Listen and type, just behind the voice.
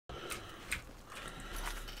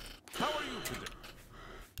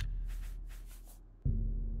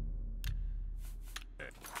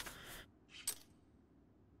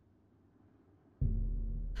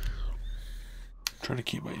trying to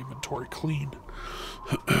keep my inventory clean.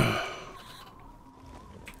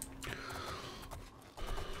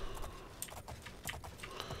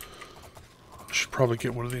 Should probably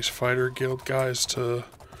get one of these fighter guild guys to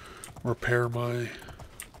repair my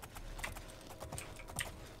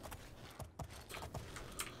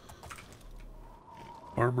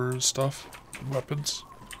armor and stuff, and weapons.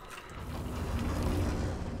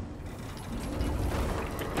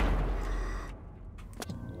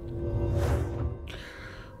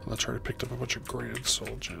 That's right, I picked up a bunch of grand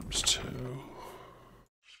soul gems too.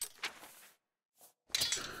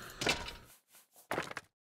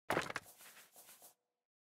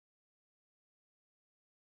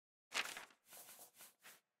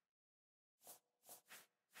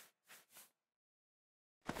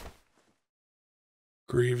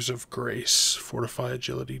 Greaves of Grace, Fortify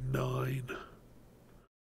Agility 9.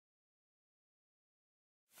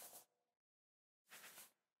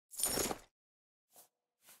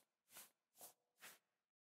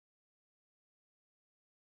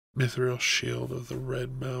 Mithril Shield of the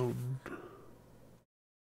Red Mountain.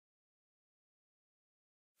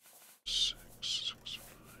 6, 6,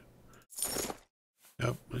 5.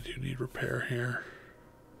 Yep, I do need repair here.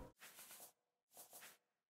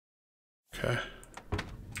 Okay.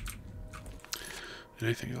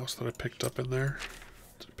 Anything else that I picked up in there?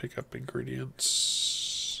 Did I pick up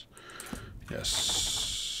ingredients? Yes.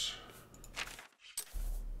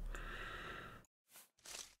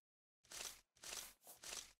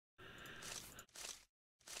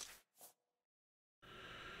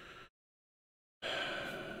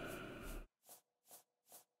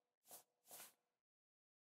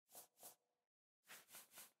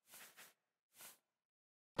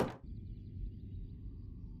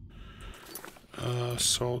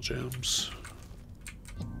 Soul gems.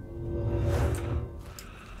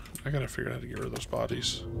 I gotta figure out how to get rid of those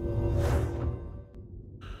bodies.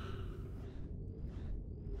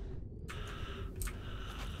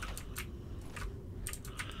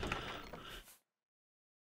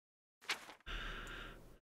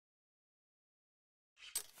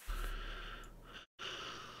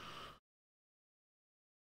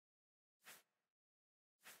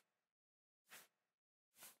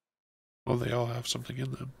 Well, they all have something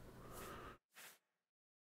in them.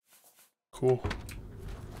 Cool.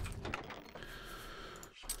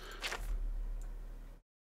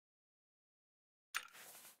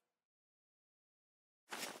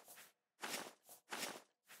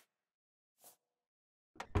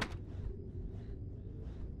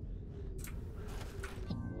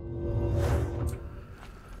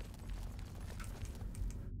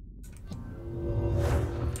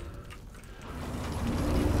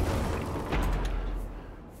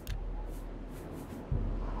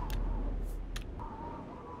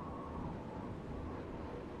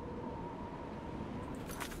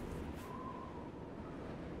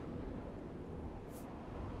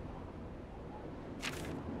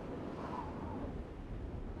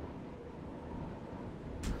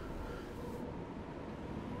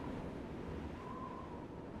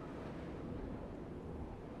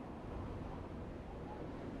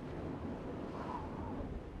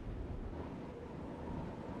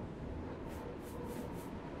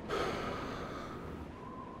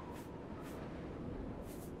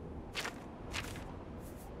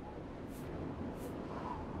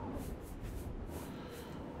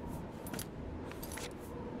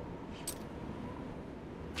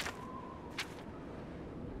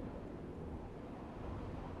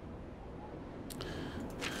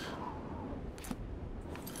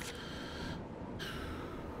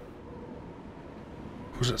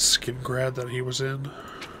 Was it Skingrad that he was in?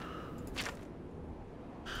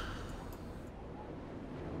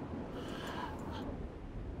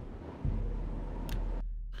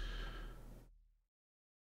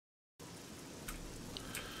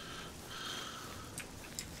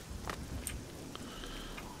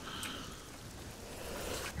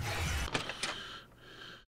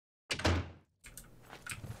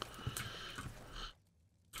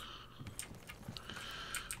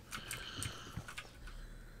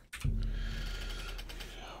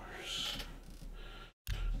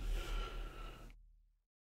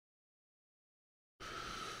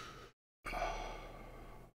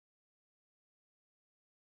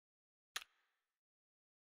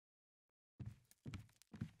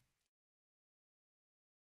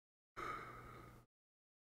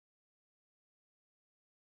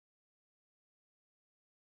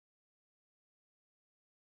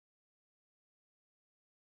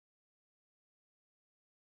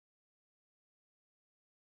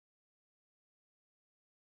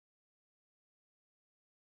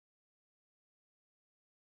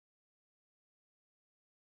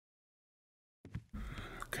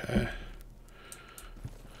 Okay.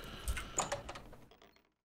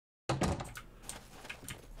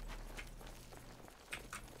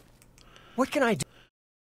 What can I do?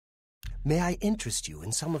 May I interest you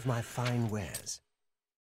in some of my fine wares?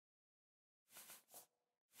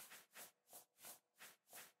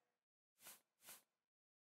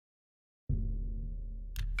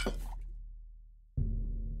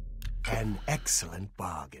 An excellent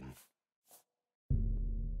bargain.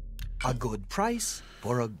 A good price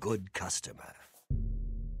for a good customer.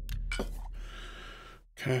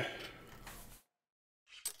 Okay.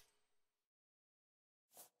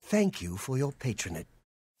 Thank you for your patronage.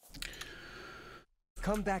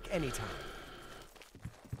 Come back anytime.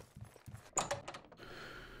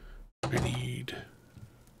 I need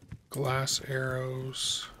glass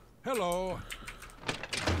arrows. Hello.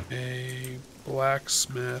 A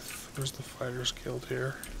blacksmith. There's the Fighters Guild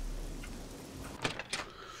here.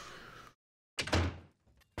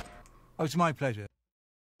 Oh, it's my pleasure.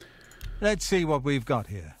 Let's see what we've got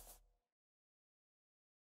here.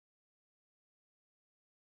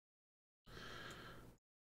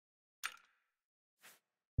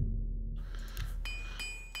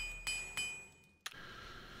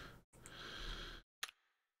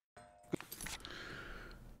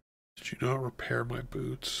 Did you not repair my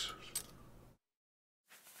boots?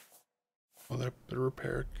 Well, they're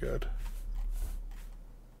repaired. Good.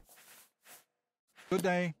 Good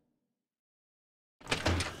day.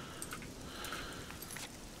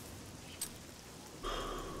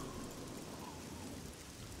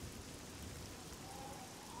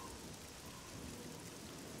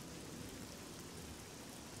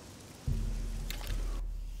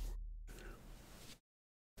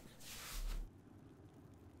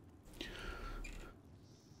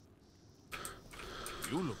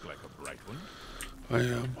 You look like a bright one. I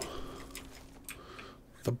am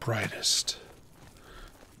the brightest.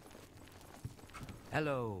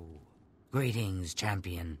 Hello. Greetings,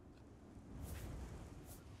 champion.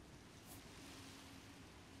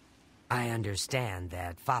 I understand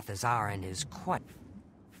that Fathazaren is quite...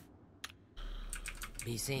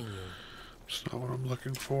 Be seeing you. It's not what I'm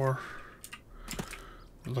looking for.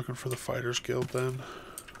 We're looking for the Fighters Guild then.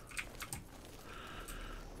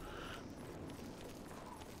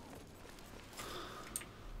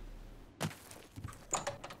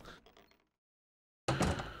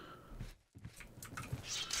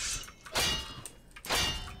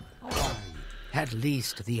 At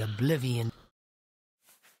least the Oblivion...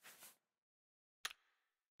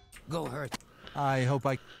 Go hurt. I hope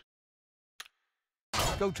I...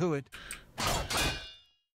 Go to it.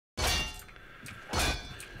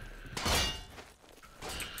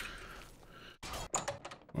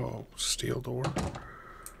 Oh, steel door.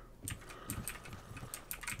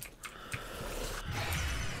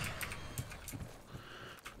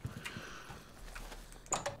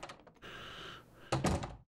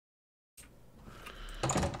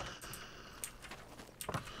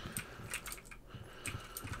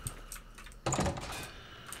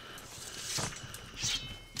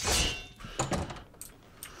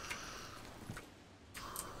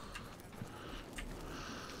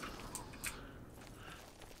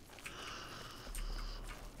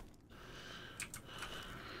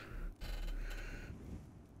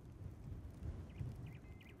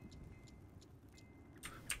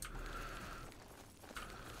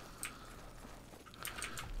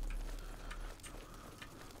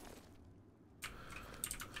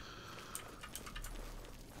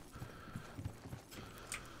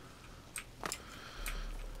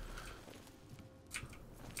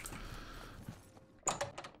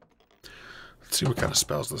 Let's see what kind of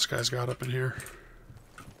spells this guy's got up in here.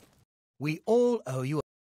 We all owe you.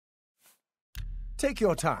 Take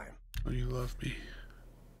your time. Oh, you love me.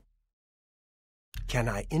 Can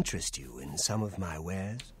I interest you in some of my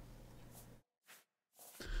wares?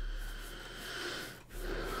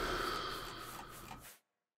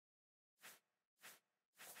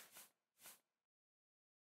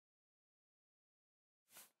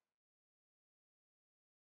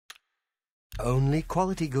 Only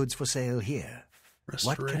quality goods for sale here.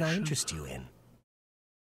 What can I interest you in?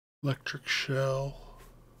 Electric shell.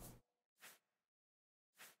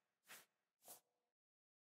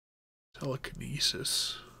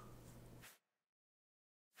 Telekinesis.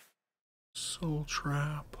 Soul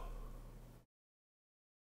trap.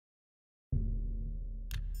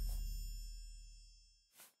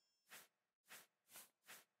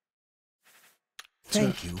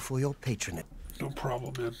 Thank you for your patronage. No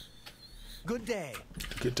problem, man. Good day.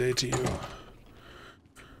 Good day to you.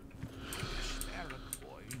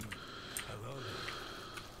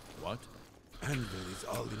 What? Anvil is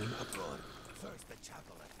all in an uproar.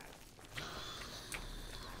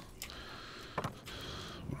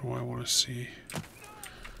 What do I want to see?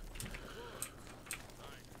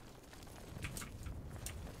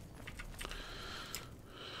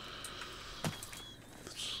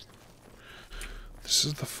 This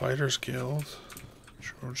is the Fighters Guild.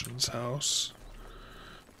 Georgian's house.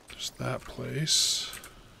 There's that place.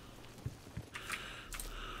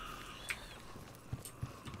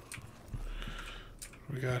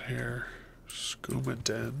 What we got here? Scuba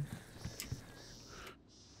Den.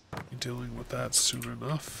 Be dealing with that soon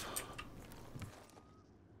enough.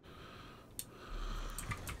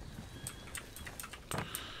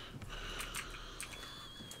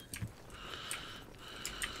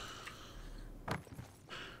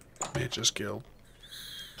 Mage's Guild.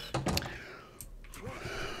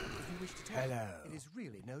 Hello. It is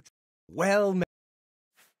really no. Well met.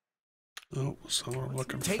 Oh, someone I'm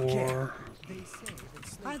looking Take for. care.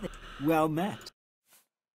 Hi there. Well met.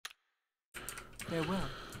 Farewell.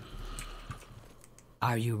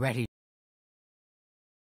 Are you ready?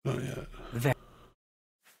 Not yet.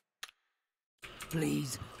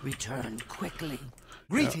 Please return quickly.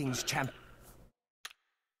 Greetings, champ.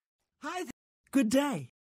 Hi there. Good day.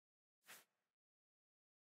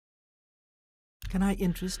 Can I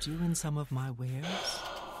interest you in some of my wares?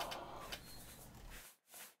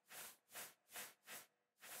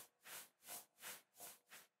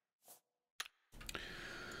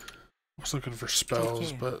 I was looking for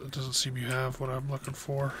spells, but it doesn't seem you have what I'm looking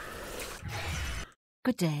for.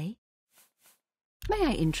 Good day. May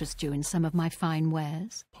I interest you in some of my fine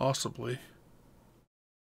wares? Possibly.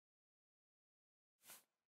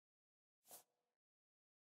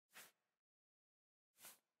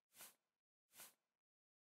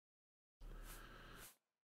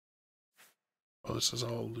 Oh, this is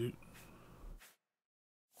all loot.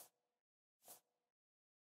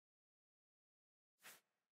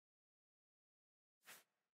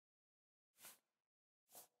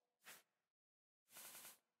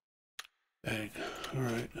 Dang.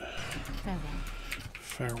 Alright. Farewell.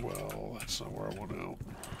 Farewell. That's not where I want out.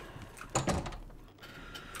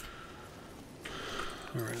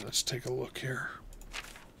 Alright, let's take a look here.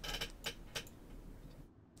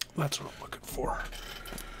 That's what I'm looking for.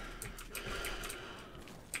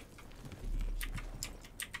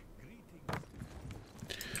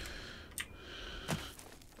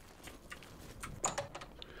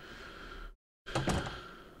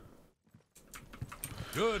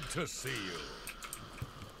 Good to see you.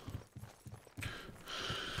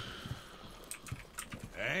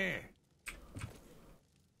 Hey.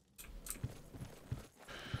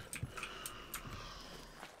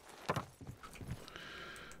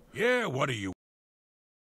 Yeah, what are you?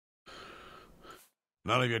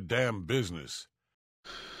 None of your damn business.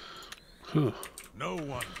 Huh. No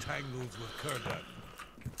one tangles with Kurdan.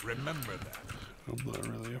 Remember that. I'm not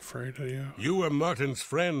really afraid of you. You were Martin's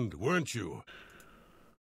friend, weren't you?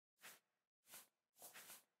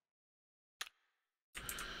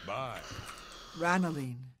 Bye.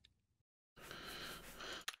 Ranoline.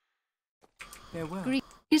 Farewell.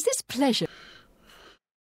 Is this pleasure?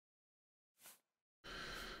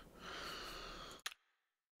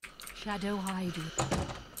 Shadow hide.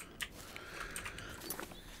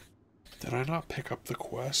 Did I not pick up the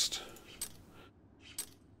quest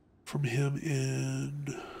from him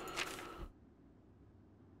in...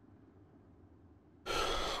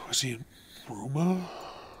 Was he in Ruma?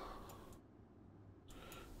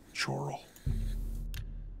 Chorrel.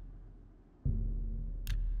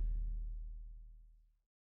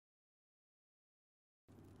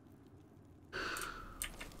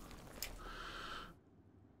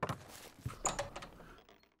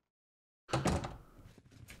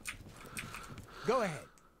 Go ahead.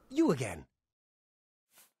 You again.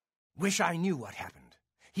 Wish I knew what happened.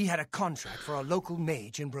 He had a contract for a local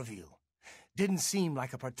mage in Braville. Didn't seem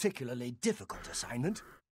like a particularly difficult assignment.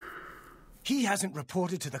 He hasn't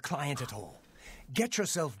reported to the client at all. Get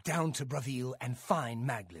yourself down to Braville and find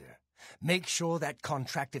Maglir. Make sure that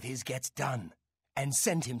contract of his gets done. And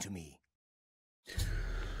send him to me.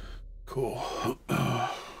 Cool.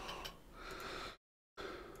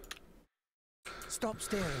 Stop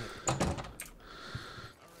staring at me.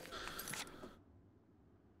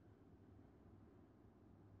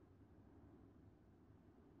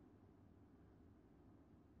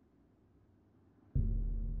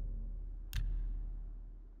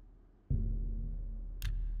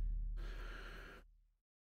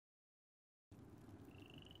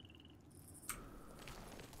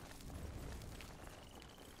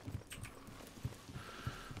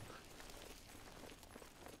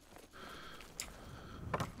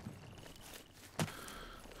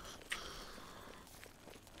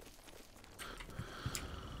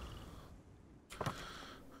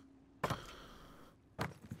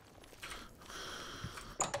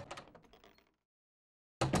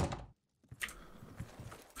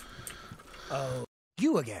 Oh,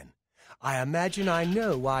 you again. I imagine I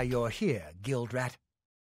know why you're here, guild rat.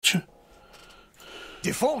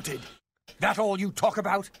 Defaulted? That all you talk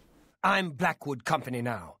about? I'm Blackwood Company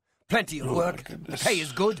now. Plenty of work, the pay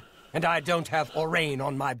is good, and I don't have Orain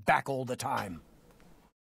on my back all the time.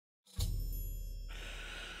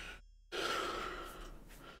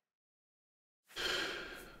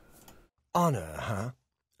 Honor, huh?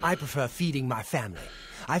 I prefer feeding my family.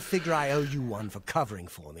 I figure I owe you one for covering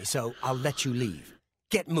for me, so I'll let you leave.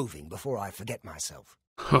 Get moving before I forget myself.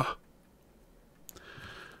 Huh.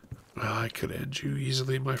 Well, I could end you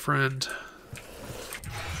easily, my friend.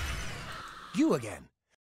 You again.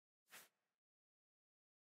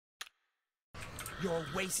 You're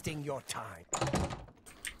wasting your time.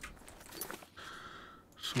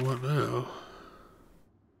 So what now?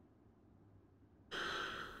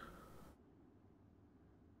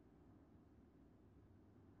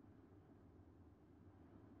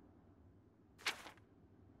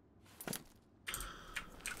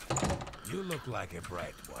 You look like a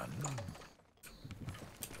bright one.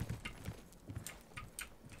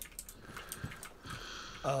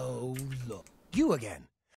 Oh, look. You again.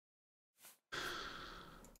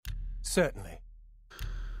 Certainly.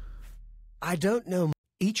 I don't know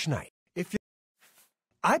each night. If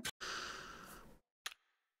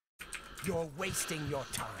you're wasting your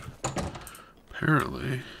time.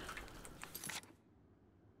 Apparently.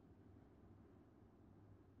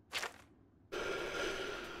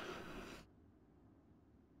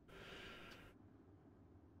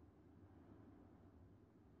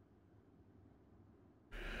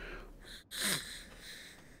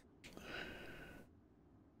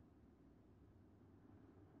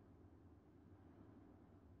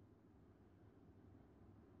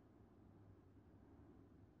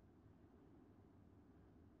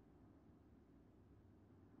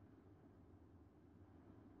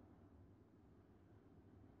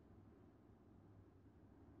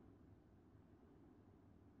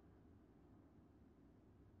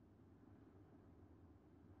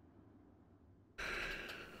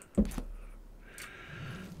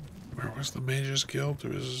 Where was the Mages Guild?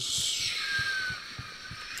 It was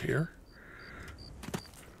here.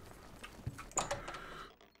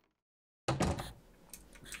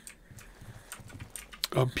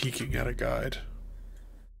 I'm peeking at a guide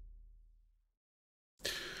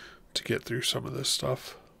to get through some of this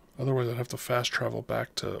stuff. Otherwise, I'd have to fast travel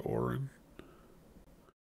back to Orin.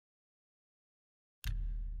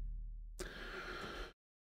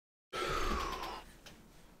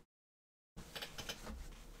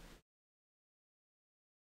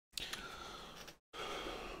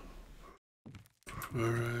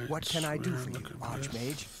 Alright. What can I do for you,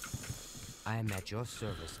 Archmage? I am at your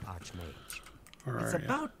service, Archmage. It's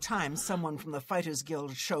about time someone from the Fighters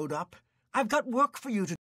Guild showed up. I've got work for you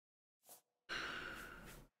to do.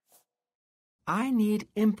 I need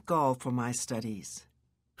imp gall for my studies.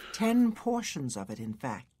 10 portions of it, in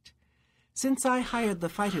fact. Since I hired the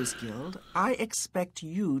Fighters Guild, I expect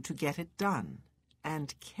you to get it done.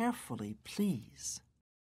 And carefully, please.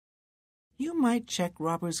 You might check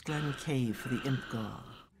Robber's Glen Cave for the imp gall.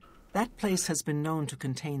 That place has been known to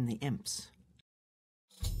contain the imps.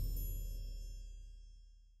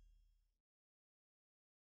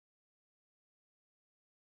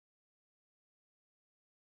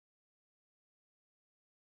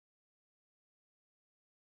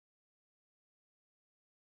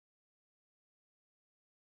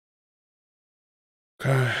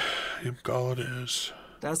 Okay, imp gall it is.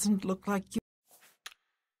 Doesn't look like you.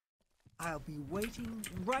 I'll be waiting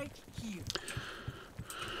right here.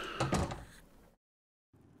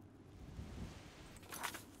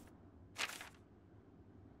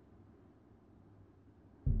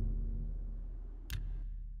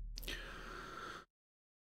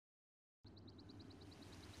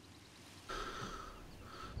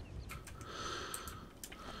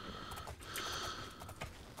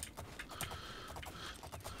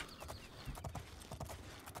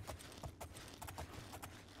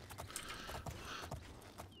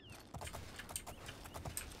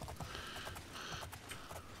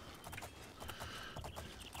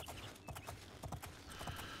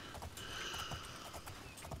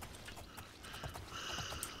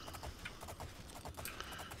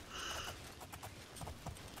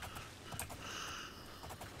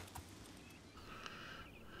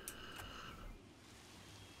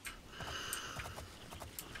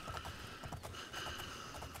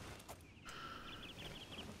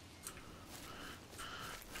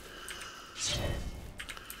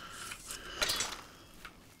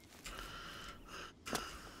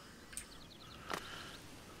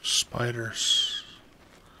 Spiders.